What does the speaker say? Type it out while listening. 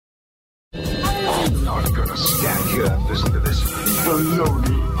not gonna stand here and listen to this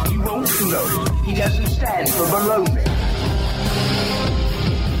baloney. He won't float. He doesn't stand for baloney.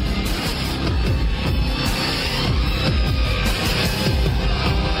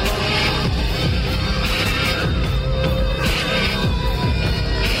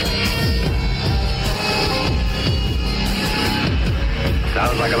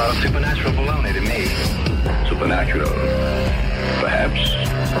 Sounds like a lot of supernatural baloney to me. Supernatural, perhaps.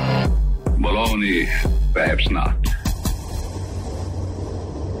 Baloney, perhaps not.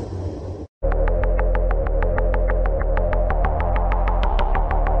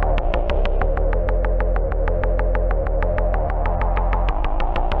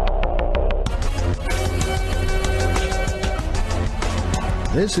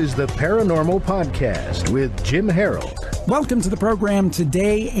 This is the Paranormal Podcast with Jim Harold. Welcome to the program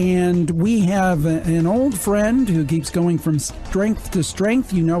today, and we have an old friend who keeps going from strength to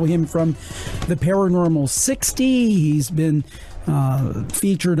strength. You know him from the Paranormal 60. He's been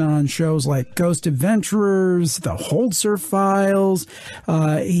featured on shows like Ghost Adventurers, The Holzer Files.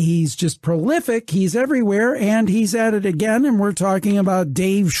 He's just prolific. He's everywhere, and he's at it again, and we're talking about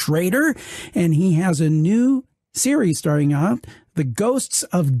Dave Schrader, and he has a new series starting out, The Ghosts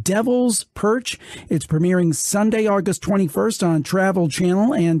of Devil's Perch. It's premiering Sunday, August 21st on Travel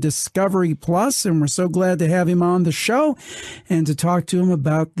Channel and Discovery Plus, and we're so glad to have him on the show and to talk to him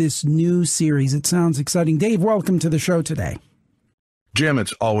about this new series. It sounds exciting. Dave, welcome to the show today. Jim,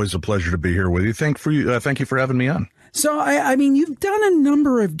 it's always a pleasure to be here with you. Thank you for having me on. So, I mean, you've done a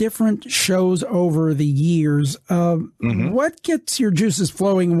number of different shows over the years. What gets your juices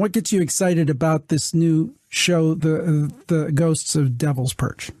flowing, and what gets you excited about this new show, the Ghosts of Devil's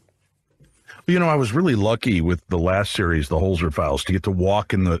Perch? You know, I was really lucky with the last series, The Holzer Files, to get to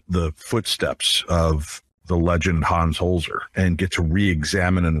walk in the footsteps of the legend Hans Holzer and get to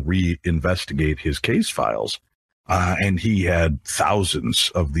re-examine and re-investigate his case files. And he had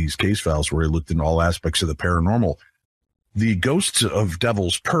thousands of these case files where he looked in all aspects of the paranormal. The Ghosts of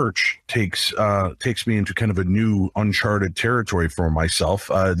Devil's Perch takes me into kind of a new uncharted territory for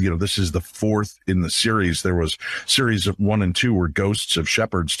myself. This is the fourth in the series. There was series 1 and 2 were Ghosts of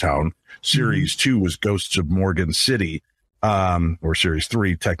Shepherdstown. Series 2 was Ghosts of Morgan City, or series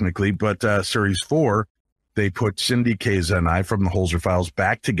 3 technically. But series 4, they put Cindy Kaza and I from the Holzer Files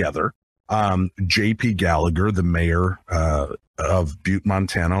back together. J.P. Gallagher, the mayor of Butte,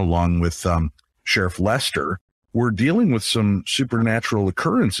 Montana, along with Sheriff Lester, we're dealing with some supernatural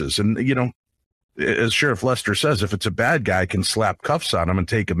occurrences. And, you know, as Sheriff Lester says, if it's a bad guy, can slap cuffs on him and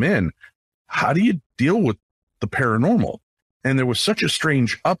take him in. How do you deal with the paranormal? And there was such a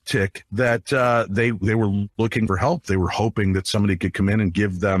strange uptick that they were looking for help. They were hoping that somebody could come in and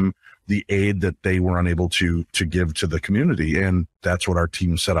give them the aid that they were unable to give to the community. And that's what our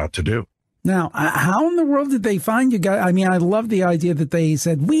team set out to do. Now, how in the world did they find you guys? I mean, I love the idea that they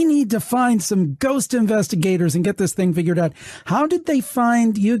said, we need to find some ghost investigators and get this thing figured out. How did they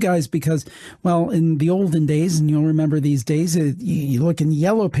find you guys? Because, well, in the olden days, and you'll remember these days, you look in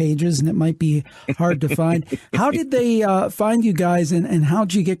yellow pages and it might be hard to find. How did they find you guys, and how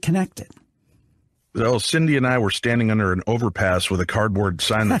did you get connected? Well, Cindy and I were standing under an overpass with a cardboard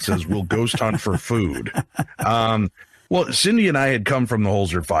sign that says, we'll ghost hunt for food. Well, Cindy and I had come from the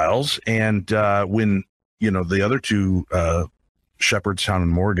Holzer Files, and when, you know, the other two, Shepherdstown and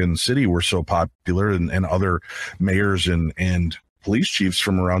Morgan City, were so popular, and other mayors and police chiefs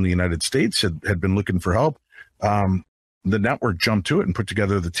from around the United States had been looking for help, the network jumped to it and put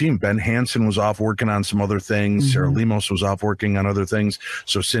together the team. Ben Hansen was off working on some other things. Sarah Lemos was off working on other things.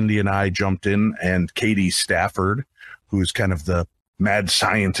 So Cindy and I jumped in, and Katie Stafford, who's kind of the mad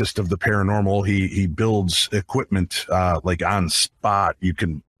scientist of the paranormal. He builds equipment like on spot.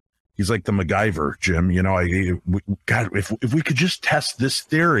 He's like the MacGyver, Jim. You know, God, if we could just test this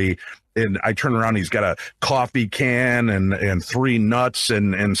theory. And I turn around, he's got a coffee can and 3 nuts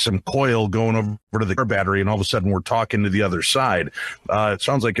and some coil going over to the car battery, and all of a sudden we're talking to the other side. It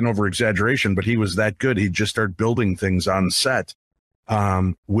sounds like an over-exaggeration, but he was that good. He'd just start building things on set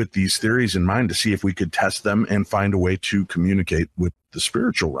with these theories in mind to see if we could test them and find a way to communicate with the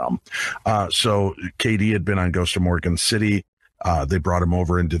spiritual realm. So Katie had been on Ghost of Morgan City. They brought him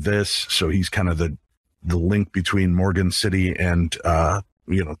over into this. So he's kind of the link between Morgan City and,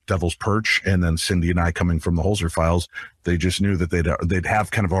 Devil's Perch. And then Cindy and I, coming from the Holzer Files, they just knew that they'd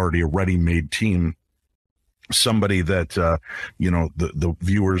have kind of already a ready-made team. Somebody that, the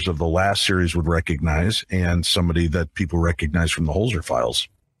viewers of the last series would recognize, and somebody that people recognize from the Holzer Files.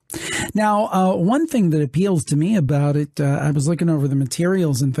 Now, one thing that appeals to me about it, I was looking over the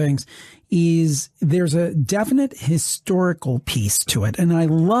materials and things, is there's a definite historical piece to it. And I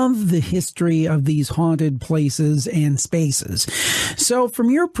love the history of these haunted places and spaces. So from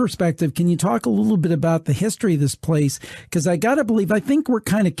your perspective, can you talk a little bit about the history of this place? Because I got to believe, I think we're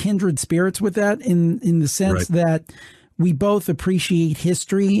kind of kindred spirits with that in the sense that we both appreciate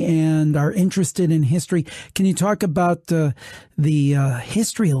history and are interested in history. Can you talk about the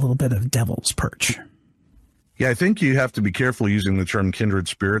history a little bit of Devil's Perch? Yeah, I think you have to be careful using the term kindred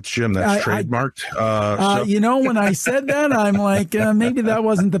spirits, Jim. That's trademarked. When I said that, I'm like, maybe that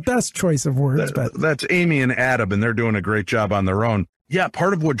wasn't the best choice of words. But that's Amy and Adam, and they're doing a great job on their own. Yeah,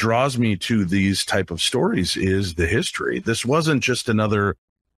 part of what draws me to these type of stories is the history. This wasn't just another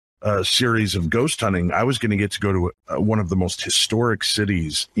series of ghost hunting. I was going to get to go to one of the most historic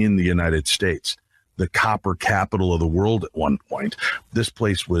cities in the United States, the copper capital of the world at one point. This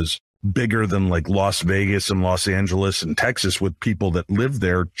place was bigger than like Las Vegas and Los Angeles and Texas, with people that lived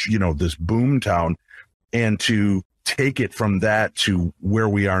there, this boom town. And to take it from that to where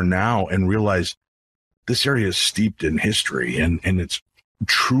we are now and realize this area is steeped in history, and it's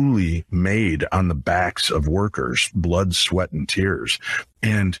truly made on the backs of workers, blood, sweat, and tears,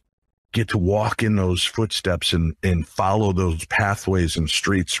 and get to walk in those footsteps and follow those pathways and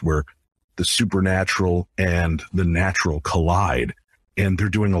streets where the supernatural and the natural collide. And they're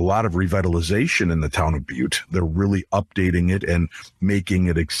doing a lot of revitalization in the town of Butte. They're really updating it and making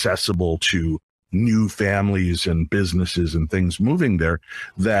it accessible to new families and businesses and things moving there.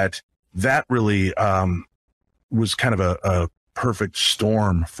 That really was kind of a perfect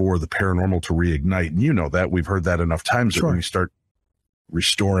storm for the paranormal to reignite. And you know that. We've heard that enough times that when you start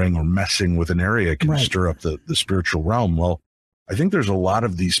restoring or messing with an area, it can stir up the spiritual realm. Well, I think there's a lot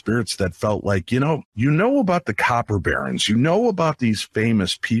of these spirits that felt like, you know about the copper barons, you know about these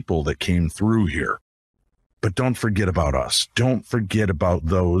famous people that came through here, but don't forget about us. Don't forget about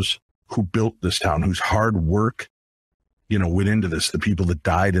those who built this town, whose hard work, went into this, the people that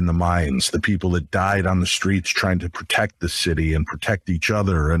died in the mines, the people that died on the streets trying to protect the city and protect each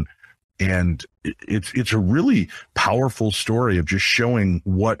other. And it's a really powerful story of just showing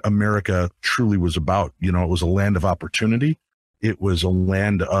what America truly was about. It was a land of opportunity. It was a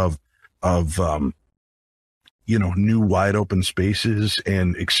land of new wide open spaces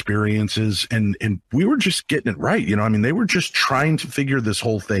and experiences. And we were just getting it right. They were just trying to figure this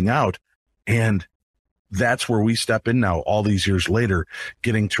whole thing out. And that's where we step in now, all these years later,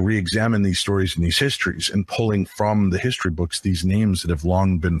 getting to re-examine these stories and these histories and pulling from the history books these names that have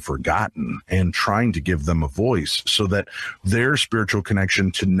long been forgotten and trying to give them a voice so that their spiritual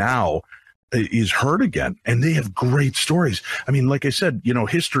connection to now is heard again. And they have great stories. Like I said,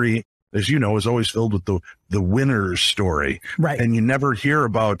 history, as you know, is always filled with the winner's story. Right. And you never hear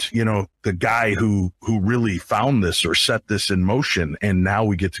about, the guy who really found this or set this in motion. And now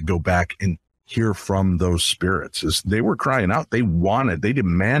we get to go back and hear from those spirits as they were crying out. They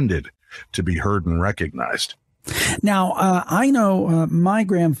demanded to be heard and recognized. Now, I know my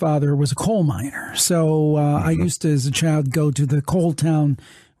grandfather was a coal miner. So I used to, as a child, go to the coal town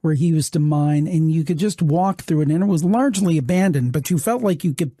where he used to mine, and you could just walk through it, and it was largely abandoned, but you felt like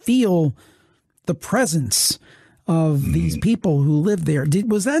you could feel the presence of these people who lived there.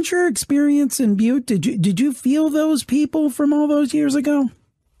 Was that your experience in Butte? Did you feel those people from all those years ago?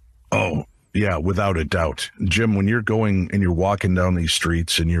 Oh, yeah, without a doubt. Jim, when you're going and you're walking down these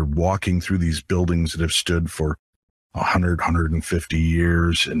streets and you're walking through these buildings that have stood for 100, 150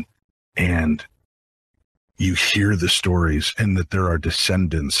 years and you hear the stories and that there are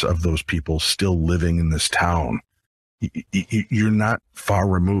descendants of those people still living in this town, you're not far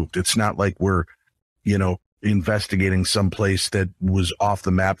removed. It's not like we're, investigating some place that was off the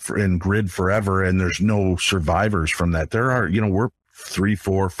map and grid forever and there's no survivors from that. There are, we're 3,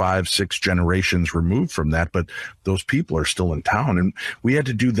 4, 5, 6 generations removed from that, but those people are still in town, and we had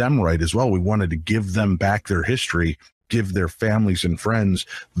to do them right as well. We wanted to give them back their history, give their families and friends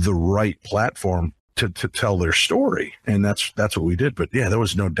the right platform to tell their story. And that's what we did. But yeah, there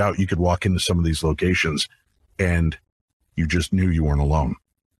was no doubt you could walk into some of these locations and you just knew you weren't alone.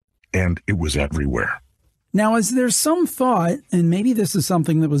 And it was everywhere. Now, is there some thought, and maybe this is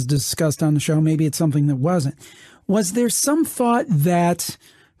something that was discussed on the show, maybe it's something that wasn't, was there some thought that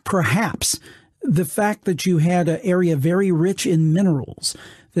perhaps the fact that you had an area very rich in minerals,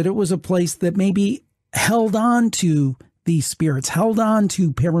 that it was a place that maybe held on to these spirits, held on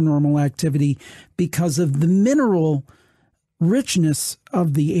to paranormal activity because of the mineral richness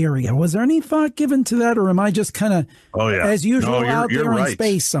of the area? Was there any thought given to that, or am I just kind of, as usual, out there in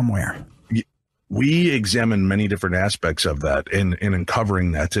space somewhere? we examine many different aspects of that and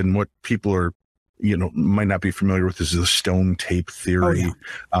uncovering that. And what people are, might not be familiar with is the stone tape theory,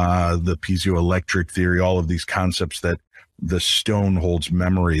 the piezoelectric theory, all of these concepts that the stone holds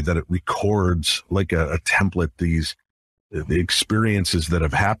memory, that it records like a template, the experiences that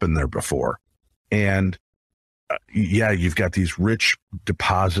have happened there before. And you've got these rich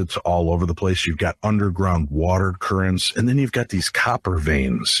deposits all over the place. You've got underground water currents, and then you've got these copper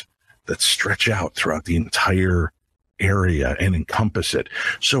veins that stretch out throughout the entire area and encompass it.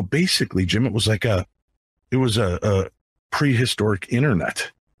 So basically, Jim, it was a prehistoric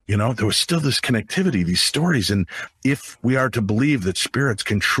internet. There was still this connectivity, these stories. And if we are to believe that spirits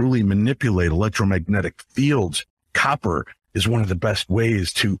can truly manipulate electromagnetic fields, copper is one of the best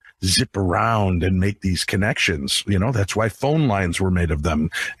ways to zip around and make these connections. That's why phone lines were made of them,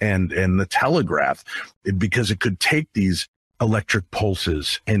 and the telegraph, because it could take these electric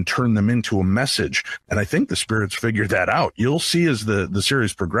pulses and turn them into a message. And I think the spirits figured that out. You'll see as the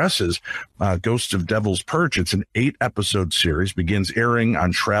series progresses, Ghosts of Devil's Perch, it's an 8-episode series, begins airing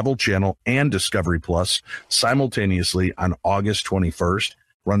on Travel Channel and Discovery Plus simultaneously on August 21st.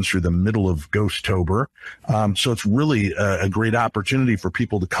 Runs through the middle of Ghosttober. So it's really a great opportunity for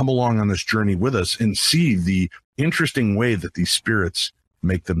people to come along on this journey with us and see the interesting way that these spirits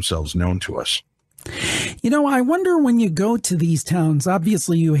make themselves known to us. I wonder, when you go to these towns,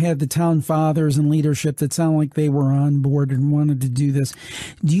 obviously you had the town fathers and leadership that sound like they were on board and wanted to do this.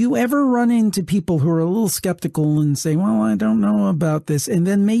 Do you ever run into people who are a little skeptical and say, well, I don't know about this? And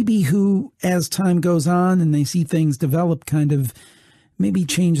then maybe who, as time goes on and they see things develop, kind of maybe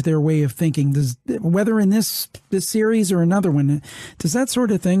change their way of thinking? Whether in this series or another one, does that sort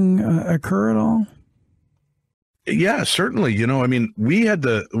of thing occur at all? Yeah, certainly. We had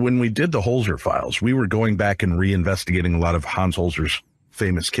when we did the Holzer files, we were going back and reinvestigating a lot of Hans Holzer's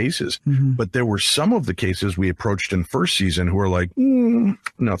famous cases. Mm-hmm. But there were some of the cases we approached in first season who were like,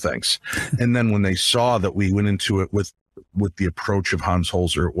 no, thanks. And then when they saw that we went into it with the approach of Hans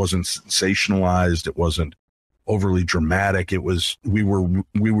Holzer, it wasn't sensationalized. It wasn't overly dramatic. It was, we were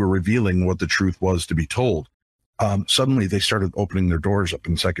revealing what the truth was to be told. Suddenly they started opening their doors up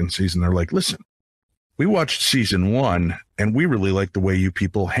in second season. They're like, listen, we watched season 1 and we really like the way you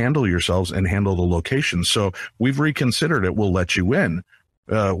people handle yourselves and handle the locations. So we've reconsidered it. We'll let you in.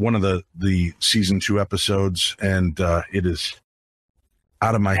 One of the season 2 episodes, and it is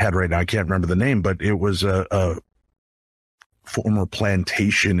out of my head right now. I can't remember the name, but it was a former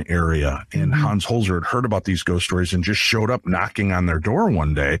plantation area, and Hans Holzer had heard about these ghost stories and just showed up knocking on their door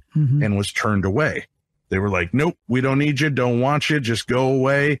one day and was turned away. They were like, nope, we don't need you, don't want you, just go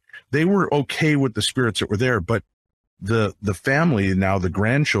away. They were okay with the spirits that were there, but the family, now the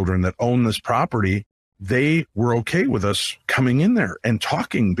grandchildren that own this property, they were okay with us coming in there and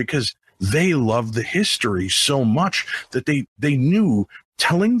talking because they loved the history so much that they knew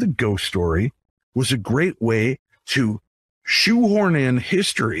telling the ghost story was a great way to shoehorn in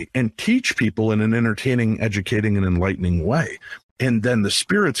history and teach people in an entertaining, educating, and enlightening way. And then the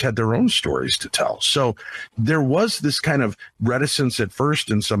spirits had their own stories to tell. So there was this kind of reticence at first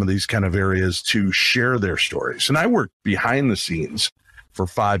in some of these kind of areas to share their stories. And I worked behind the scenes for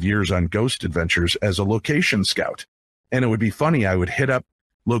 5 years on Ghost Adventures as a location scout. And it would be funny. I would hit up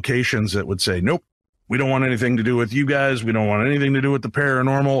locations that would say, nope, we don't want anything to do with you guys. We don't want anything to do with the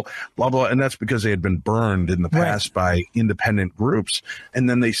paranormal, blah, blah. And that's because they had been burned in the past by independent groups. And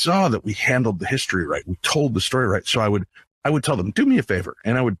then they saw that we handled the history right. We told the story right. So I would tell them, do me a favor.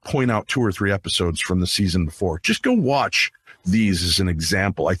 And I would point out 2 or 3 episodes from the season before. Just go watch these as an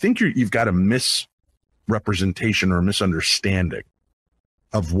example. I think you've got a misrepresentation or a misunderstanding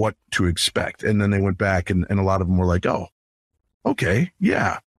of what to expect. And then they went back and a lot of them were like, oh, okay,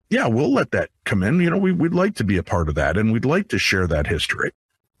 yeah, we'll let that come in. We'd like to be a part of that, and we'd like to share that history.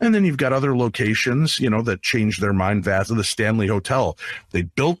 And then you've got other locations, that changed their mind. Vast of the Stanley Hotel, they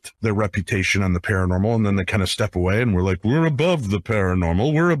built their reputation on the paranormal, and then they kind of step away and we're like, we're above the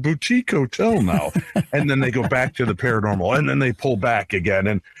paranormal. We're a boutique hotel now. And then they go back to the paranormal, and then they pull back again.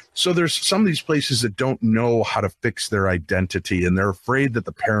 And so there's some of these places that don't know how to fix their identity, and they're afraid that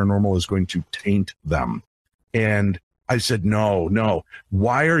the paranormal is going to taint them. And I said, no.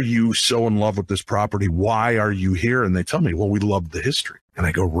 Why are you so in love with this property? Why are you here? And they tell me, well, we love the history. And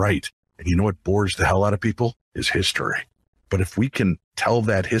I go, right. And you know what bores the hell out of people is history. But if we can tell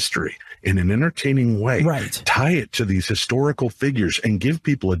that history in an entertaining way, tie it to these historical figures and give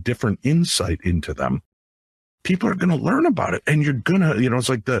people a different insight into them, people are going to learn about it. And you're going to, it's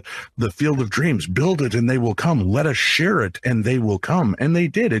like the Field of Dreams, build it and they will come. Let us share it and they will come. And they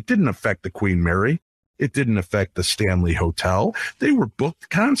did. It didn't affect the Queen Mary. It didn't affect the Stanley Hotel. They were booked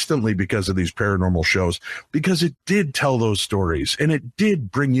constantly because of these paranormal shows, because it did tell those stories and it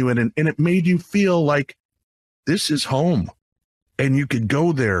did bring you in, and it made you feel like this is home and you could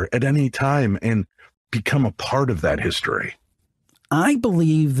go there at any time and become a part of that history. I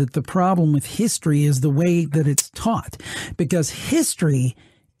believe that the problem with history is the way that it's taught, because history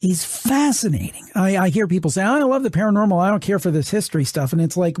is fascinating. I hear people say, oh, I love the paranormal, I don't care for this history stuff. And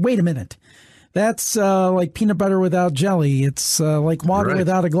it's like, wait a minute. That's like peanut butter without jelly. It's like water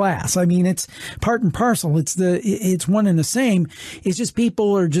without a glass. I mean, it's part and parcel. It's one and the same. It's just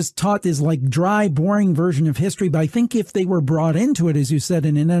people are just taught this like dry, boring version of history. But I think if they were brought into it, as you said,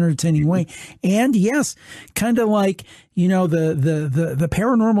 in an entertaining way, and yes, kind of like, you know, the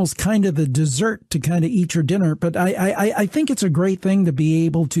paranormal's kind of the dessert to kind of eat your dinner. But I think it's a great thing to be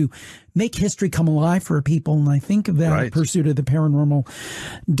able to make history come alive for people. And I think that Pursuit of the Paranormal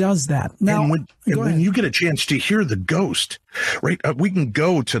does that. Now, when you get a chance to hear the ghost, right? We can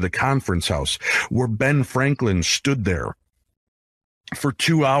go to the conference house where Ben Franklin stood there for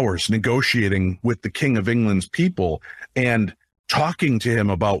 2 hours negotiating with the King of England's people and talking to him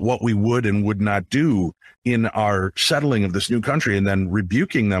about what we would and would not do in our settling of this new country, and then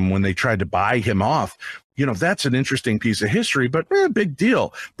rebuking them when they tried to buy him off. You know, that's an interesting piece of history, but big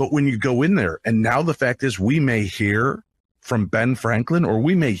deal. But when you go in there, and now the fact is we may hear from Ben Franklin, or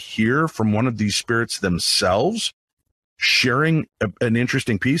we may hear from one of these spirits themselves sharing an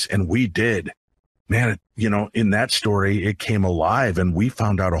interesting piece, and we did. Man, you know, in that story, it came alive, and we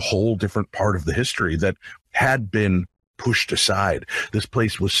found out a whole different part of the history that had been pushed aside. This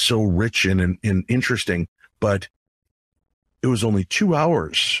place was so rich and interesting, but it was only 2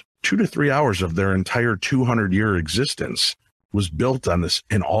 hours, 2 to 3 hours of their entire 200-year existence was built on this,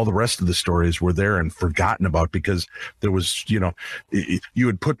 and all the rest of the stories were there and forgotten about because there was, you know, you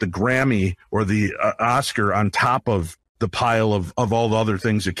would put the Grammy or the Oscar on top of the pile of all the other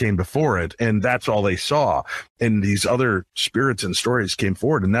things that came before it, and that's all they saw. And these other spirits and stories came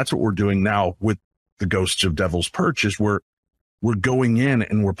forward, and that's what we're doing now with the Ghosts of Devil's Perch. Is we're going in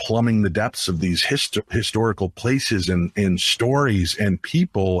and we're plumbing the depths of these historical places and stories and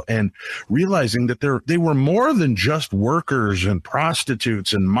people, and realizing that they were more than just workers and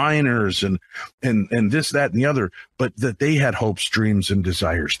prostitutes and miners and this, that, and the other, but that they had hopes, dreams, and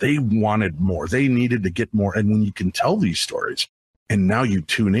desires. They wanted more. They needed to get more. And when you can tell these stories, and now you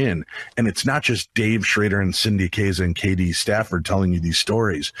tune in, and it's not just Dave Schrader and Cindy Kaza and Katie Stafford telling you these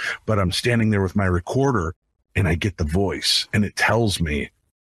stories, but I'm standing there with my recorder and I get the voice and it tells me,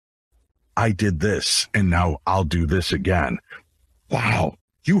 I did this and now I'll do this again. Wow.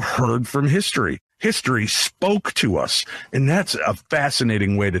 You heard from history. History spoke to us. And that's a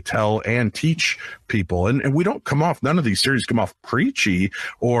fascinating way to tell and teach people. And we don't come off, none of these series come off preachy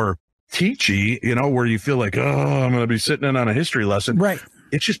or teachy, you know, where you feel like, oh, I'm going to be sitting in on a history lesson. Right.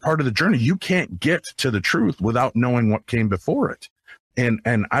 It's just part of the journey. You can't get to the truth without knowing what came before it. And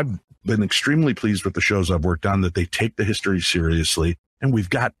I've been extremely pleased with the shows I've worked on, that they take the history seriously. And we've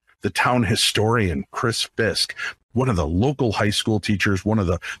got the town historian, Chris Fisk, one of the local high school teachers, one of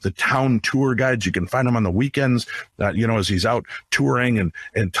the town tour guides. You can find him on the weekends, you know, as he's out touring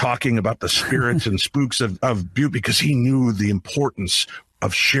and talking about the spirits and spooks of Butte, because he knew the importance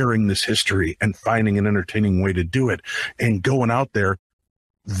of sharing this history and finding an entertaining way to do it and going out there.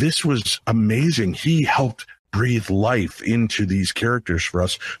 This was amazing. He helped breathe life into these characters for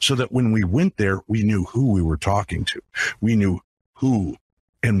us so that when we went there, we knew who we were talking to. We knew who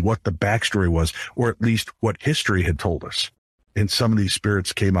and what the backstory was, or at least what history had told us. And some of these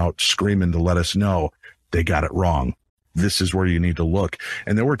spirits came out screaming to let us know they got it wrong. This is where you need to look.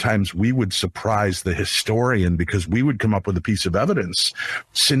 And there were times we would surprise the historian because we would come up with a piece of evidence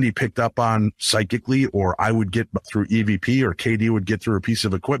Cindy picked up on psychically, or I would get through EVP, or KD would get through a piece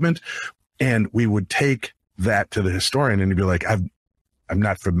of equipment. And we would take that to the historian and he'd be like, I'm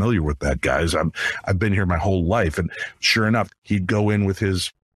not familiar with that, guys. I've been here my whole life. And sure enough, he'd go in with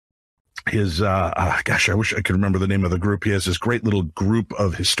his gosh, I wish I could remember the name of the group. He has this great little group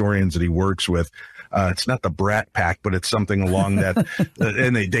of historians that he works with. It's not the Brat Pack, but it's something along that.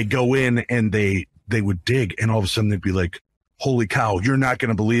 And they go in and they would dig, and all of a sudden they'd be like, holy cow, you're not going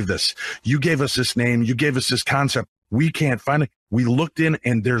to believe this. You gave us this name. You gave us this concept. We can't find it. We looked in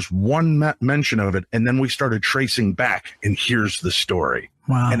and there's one mention of it. And then we started tracing back, and here's the story.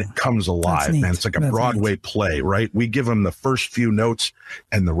 Wow. And it comes alive, man. It's like a Broadway play, right? We give them the first few notes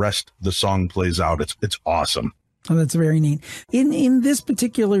and the rest, the song plays out. It's awesome. Oh, that's very neat. In this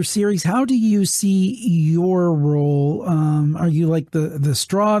particular series, how do you see your role? Are you like the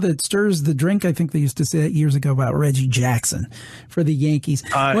straw that stirs the drink? I think they used to say that years ago about Reggie Jackson for the Yankees.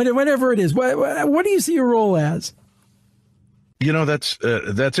 Whatever it is, what do you see your role as?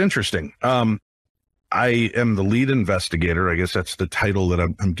 That's interesting. I am the lead investigator. I guess that's the title that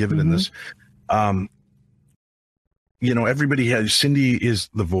I'm given in this. Everybody has, Cindy is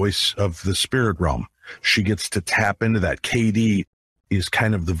the voice of the spirit realm. She gets to tap into that. KD is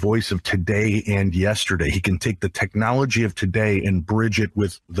kind of the voice of today and yesterday. He can take the technology of today and bridge it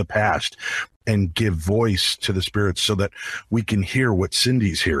with the past and give voice to the spirits so that we can hear what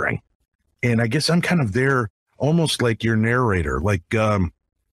Cindy's hearing. And I guess I'm kind of there almost like your narrator, like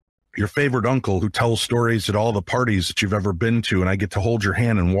your favorite uncle who tells stories at all the parties that you've ever been to, and I get to hold your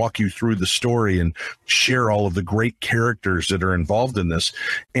hand and walk you through the story and share all of the great characters that are involved in this.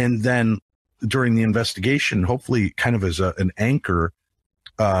 And then during the investigation, hopefully kind of as an anchor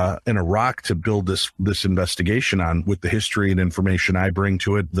and a rock to build this investigation on with the history and information I bring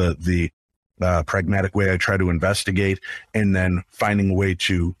to it, the pragmatic way I try to investigate, and then finding a way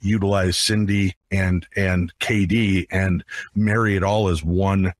to utilize Cindy and KD and marry it all as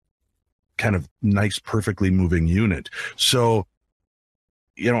one kind of nice, perfectly moving unit. So,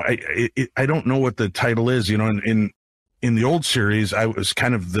 I don't know what the title is. In the old series, I was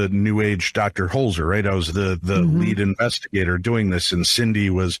kind of the new age Dr. Holzer, right? I was the lead investigator doing this, and Cindy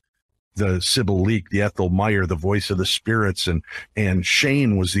was the Sybil Leek, the Ethel Meyer, the voice of the spirits, and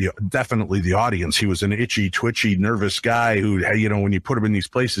Shane was definitely the audience. He was an itchy, twitchy, nervous guy who, when you put him in these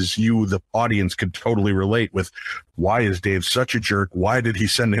places, the audience could totally relate with, why is Dave such a jerk? Why did he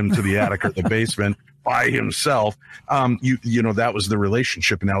send him to the attic or the basement by himself? That was the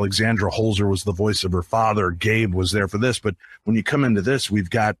relationship. And Alexandra Holzer was the voice of her father. Gabe was there for this. But when you come into this, we've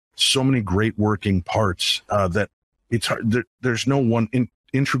got so many great working parts that it's hard. There's no one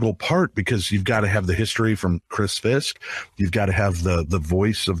integral part, because you've got to have the history from Chris Fisk. You've got to have the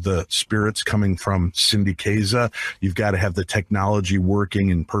voice of the spirits coming from Cindy Kaza. You've got to have the technology working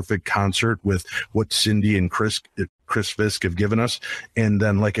in perfect concert with what Cindy and Chris Fisk have given us. And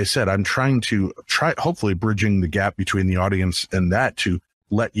then, like I said, I'm trying hopefully bridging the gap between the audience and that to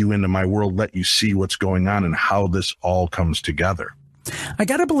let you into my world, let you see what's going on and how this all comes together. I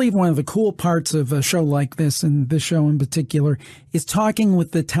got to believe one of the cool parts of a show like this, and this show in particular, is talking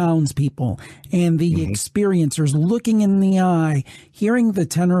with the townspeople and the experiencers, looking in the eye, hearing the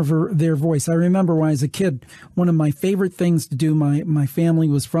tenor of their voice. I remember when I was a kid, one of my favorite things to do, my family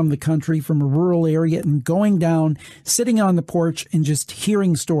was from the country, from a rural area, and going down, sitting on the porch and just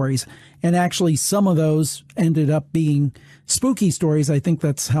hearing stories. And actually, some of those ended up being spooky stories. I think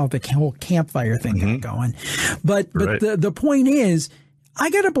that's how the whole campfire thing got going. But right. the point is, I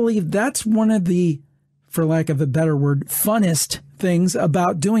got to believe that's one of the, for lack of a better word, funnest things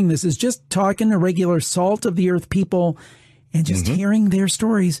about doing this, is just talking to regular salt of the earth people and just hearing their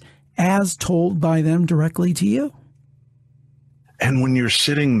stories as told by them directly to you. And when you're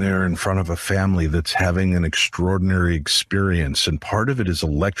sitting there in front of a family that's having an extraordinary experience, and part of it is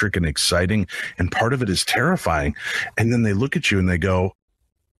electric and exciting, and part of it is terrifying, and then they look at you and they go,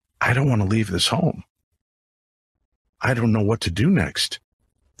 I don't want to leave this home. I don't know what to do next.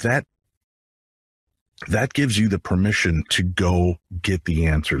 That gives you the permission to go get the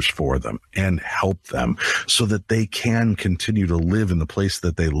answers for them and help them so that they can continue to live in the place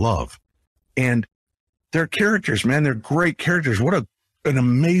that they love. And they're characters, man. They're great characters. What an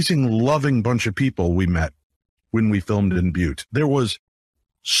amazing, loving bunch of people we met when we filmed in Butte. There was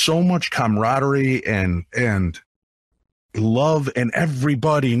so much camaraderie and love, and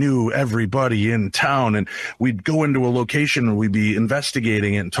everybody knew everybody in town. And we'd go into a location and we'd be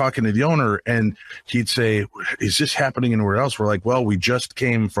investigating it and talking to the owner, and he'd say, is this happening anywhere else? We're like, well, we just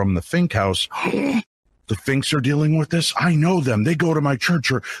came from the Fink house. The Finks are dealing with this. I know them. They go to my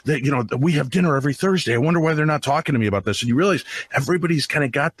church, or they, we have dinner every Thursday. I wonder why they're not talking to me about this. And you realize everybody's kind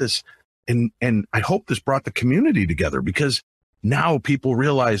of got this. And I hope this brought the community together, because now people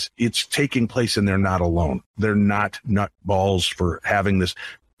realize it's taking place and they're not alone. They're not nutballs for having this.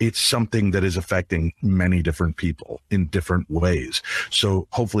 It's something that is affecting many different people in different ways. So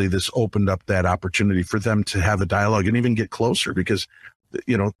hopefully this opened up that opportunity for them to have a dialogue and even get closer, because,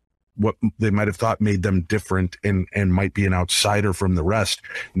 what they might have thought made them different and might be an outsider from the rest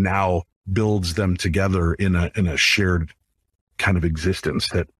now builds them together in a shared kind of existence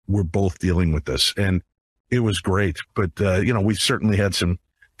that we're both dealing with this. And it was great. But, we've certainly had some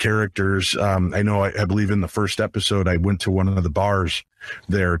characters. I know, I believe in the first episode, I went to one of the bars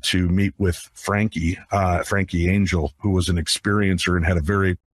there to meet with Frankie Angel, who was an experiencer and had a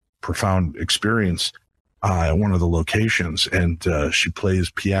very profound experience at one of the locations, and she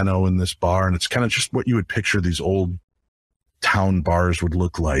plays piano in this bar, and it's kind of just what you would picture these old town bars would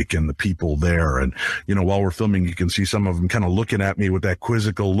look like, and the people there. And, you know, while we're filming, you can see some of them kind of looking at me with that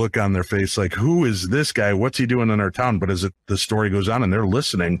quizzical look on their face, like, who is this guy? What's he doing in our town? But as the story goes on and they're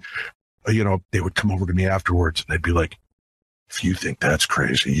listening, you know, they would come over to me afterwards and they'd be like, if you think that's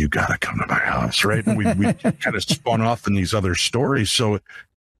crazy, you got to come to my house, right? And we kind of spun off in these other stories. So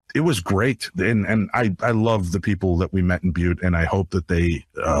it was great. And I love the people that we met in Butte, and I hope that they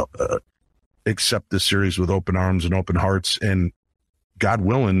accept this series with open arms and open hearts. And God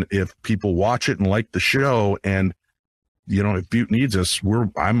willing, if people watch it and like the show, and, you know, if Butte needs us,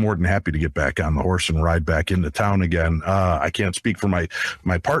 I'm more than happy to get back on the horse and ride back into town again. I can't speak for my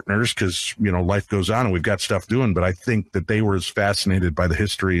partners, because, you know, life goes on and we've got stuff doing, but I think that they were as fascinated by the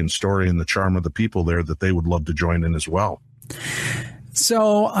history and story and the charm of the people there that they would love to join in as well.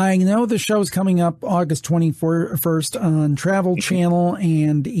 So I know the show's coming up August 21st on Travel Channel,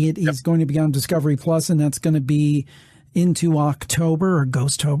 and it is going to be on Discovery Plus, and that's going to be into October or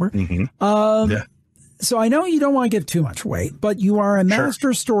Ghosttober. Yeah. So I know you don't want to give too much away, but you are a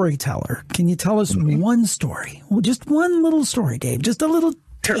master storyteller. Can you tell us one story? Well, just one little story, Dave. Just a little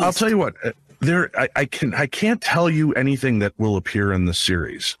taste. I'll tell you what. I can't tell you anything that will appear in the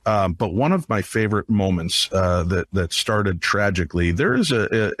series. But one of my favorite moments that started tragically, there is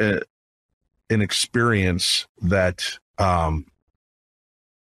an experience that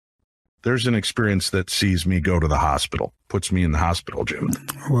there's an experience that sees me go to the hospital, puts me in the hospital, Jim.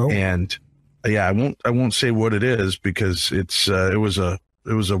 Whoa. And yeah, I won't say what it is, because it was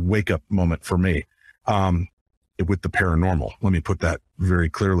a wake up moment for me. With the paranormal. Let me put that very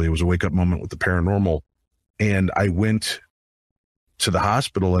clearly. It was a wake up moment with the paranormal. And I went to the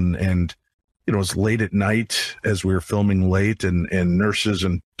hospital, and you know, it was late at night as we were filming late, and nurses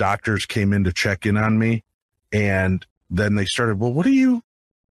and doctors came in to check in on me. And then they started, well,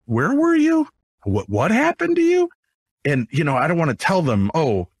 where were you? What happened to you? And, you know, I don't want to tell them,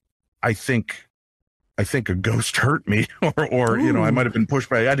 oh, I think a ghost hurt me, or you know, I might have been pushed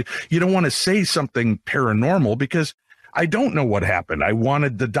by. You don't want to say something paranormal, because I don't know what happened. I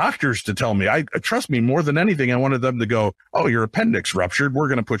wanted the doctors to tell me. Trust me, more than anything, I wanted them to go, oh, your appendix ruptured, we're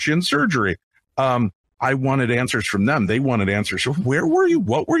going to put you in surgery. I wanted answers from them. They wanted answers. So where were you?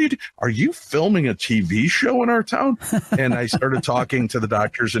 What were you doing? Are you filming a TV show in our town? And I started talking to the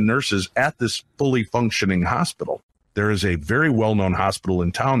doctors and nurses at this fully functioning hospital. There is a very well-known hospital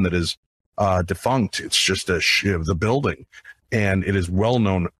in town that is defunct. It's just the building, and it is well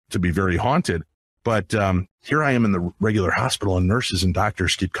known to be very haunted. But here I am in the regular hospital, and nurses and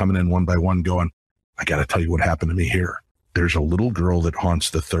doctors keep coming in one by one going, I got to tell you what happened to me here. There's a little girl that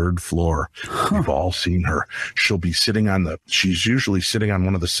haunts the third floor. We've all seen her. She's usually sitting on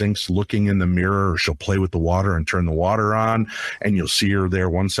one of the sinks looking in the mirror, or she'll play with the water and turn the water on, and you'll see her there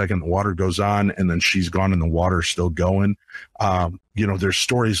 1 second, the water goes on, and then she's gone and the water's still going. You know, there's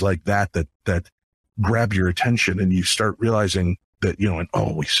stories like that grab your attention, and you start realizing that, you know, and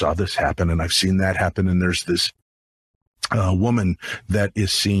oh, we saw this happen, and I've seen that happen, and there's this woman that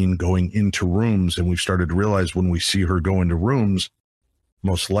is seen going into rooms, and we've started to realize when we see her go into rooms,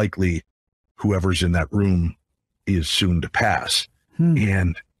 most likely whoever's in that room is soon to pass.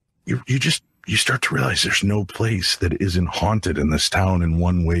 And you start to realize there's no place that isn't haunted in this town in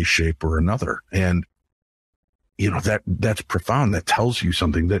one way, shape, or another. And you know, that's profound. That tells you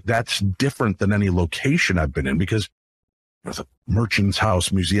something that's different than any location I've been in, because the Merchant's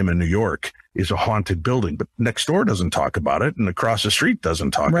House Museum in New York is a haunted building, but next door doesn't talk about it, and across the street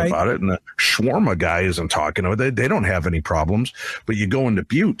doesn't talk about it, and the shawarma guy isn't talking about it. They don't have any problems. But you go into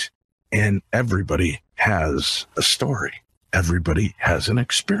Butte, and everybody has a story. Everybody has an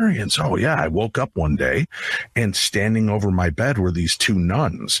experience. Oh yeah, I woke up one day, and standing over my bed were these two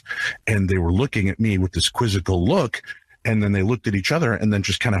nuns, and they were looking at me with this quizzical look, and then they looked at each other and then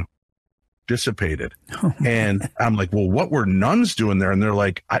just kind of dissipated. And I'm like, well, what were nuns doing there? And they're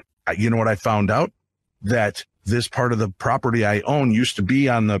like, I you know what I found out? That this part of the property I own used to be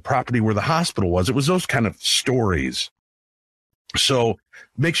on the property where the hospital was. It was those kind of stories. So it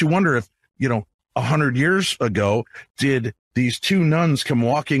makes you wonder if, you know, 100 years ago, did these two nuns come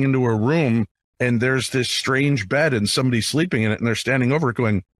walking into a room, and there's this strange bed and somebody's sleeping in it, and they're standing over it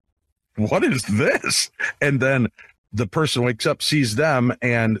going, what is this? And then the person wakes up, sees them,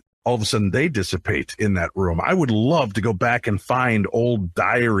 and all of a sudden they dissipate in that room. I would love to go back and find old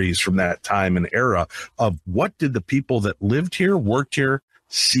diaries from that time and era of what did the people that lived here, worked here,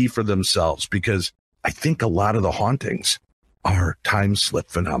 see for themselves, because I think a lot of the hauntings are time slip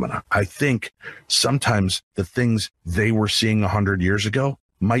phenomena. I think sometimes the things they were seeing 100 years ago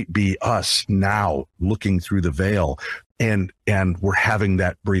might be us now looking through the veil, and we're having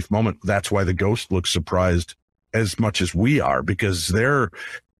that brief moment. That's why the ghost looks surprised as much as we are, because they're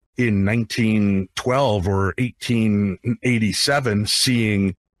in 1912 or 1887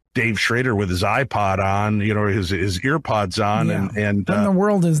 seeing Dave Schrader with his iPod on, his ear pods on, and what in the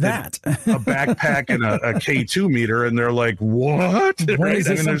world is that? a backpack and a K2 meter, and they're like, what? What right? is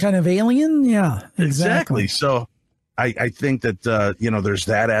this, some kind of alien? Yeah, exactly. So I think that, there's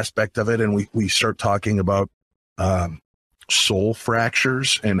that aspect of it. And we start talking about soul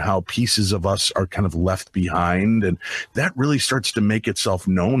fractures and how pieces of us are kind of left behind. And that really starts to make itself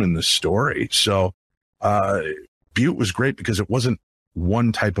known in the story. So Butte was great because it wasn't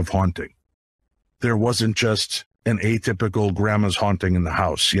one type of haunting. There wasn't just an atypical grandma's haunting in the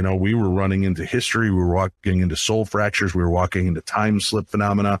house. We were running into history. We were walking into soul fractures. We were walking into time slip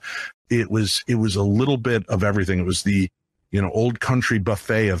phenomena. It was a little bit of everything. It was the, old country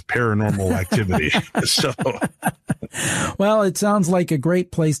buffet of paranormal activity. So, well, it sounds like a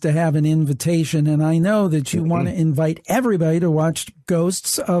great place to have an invitation. And I know that you want to invite everybody to watch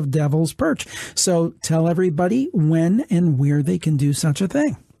Ghosts of Devil's Perch. So tell everybody when and where they can do such a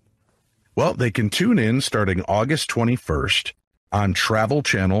thing. Well, they can tune in starting August 21st on Travel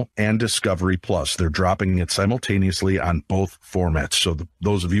Channel and Discovery Plus. They're dropping it simultaneously on both formats. So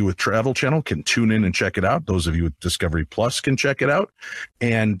those of you with Travel Channel can tune in and check it out. Those of you with Discovery Plus can check it out.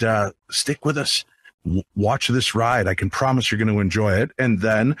 And stick with us. Watch this ride. I can promise you're going to enjoy it. And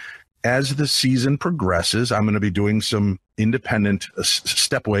then as the season progresses, I'm going to be doing some independent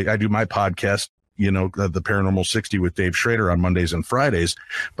step away. I do my podcast, the Paranormal 60 with Dave Schrader on Mondays and Fridays,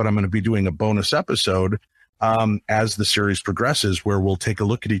 but I'm going to be doing a bonus episode as the series progresses, where we'll take a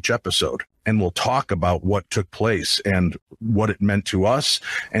look at each episode and we'll talk about what took place and what it meant to us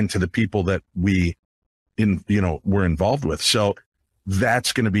and to the people that were involved with. So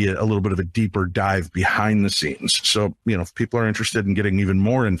that's going to be a little bit of a deeper dive behind the scenes. So, if people are interested in getting even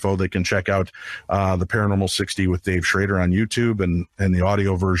more info, they can check out the Paranormal 60 with Dave Schrader on YouTube and the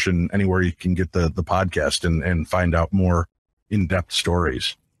audio version anywhere you can get the podcast and find out more in-depth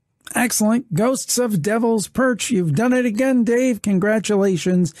stories. Excellent. Ghosts of Devil's Perch. You've done it again, Dave.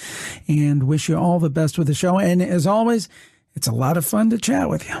 Congratulations, and wish you all the best with the show. And as always, it's a lot of fun to chat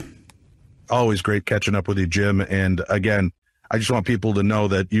with you. Always great catching up with you, Jim. And again, I just want people to know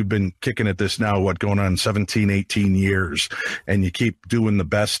that you've been kicking at this now, going on 17, 18 years, and you keep doing the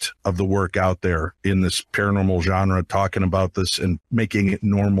best of the work out there in this paranormal genre, talking about this and making it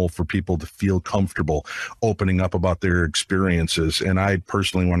normal for people to feel comfortable opening up about their experiences. And I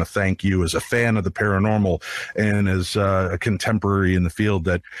personally want to thank you as a fan of the paranormal and as a contemporary in the field,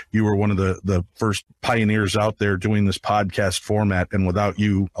 that you were one of the first pioneers out there doing this podcast format. And without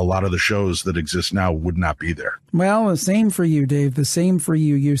you, a lot of the shows that exist now would not be there. Well, the same for you, Dave. The same for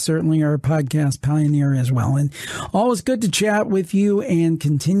you. You certainly are a podcast pioneer as well. And always good to chat with you, and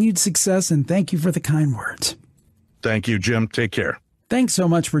continued success. And thank you for the kind words. Thank you, Jim. Take care. Thanks so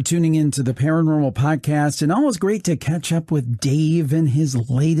much for tuning in to the Paranormal Podcast. And always great to catch up with Dave and his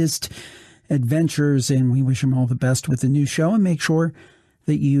latest adventures. And we wish him all the best with the new show, and make sure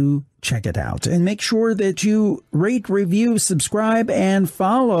that you check it out. And make sure that you rate, review, subscribe, and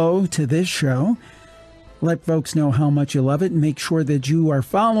follow to this show. Let folks know how much you love it, and make sure that you are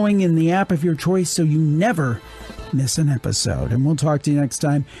following in the app of your choice so you never miss an episode. And we'll talk to you next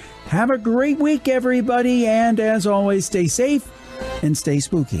time. Have a great week, everybody. And as always, stay safe and stay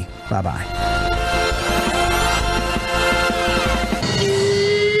spooky. Bye-bye.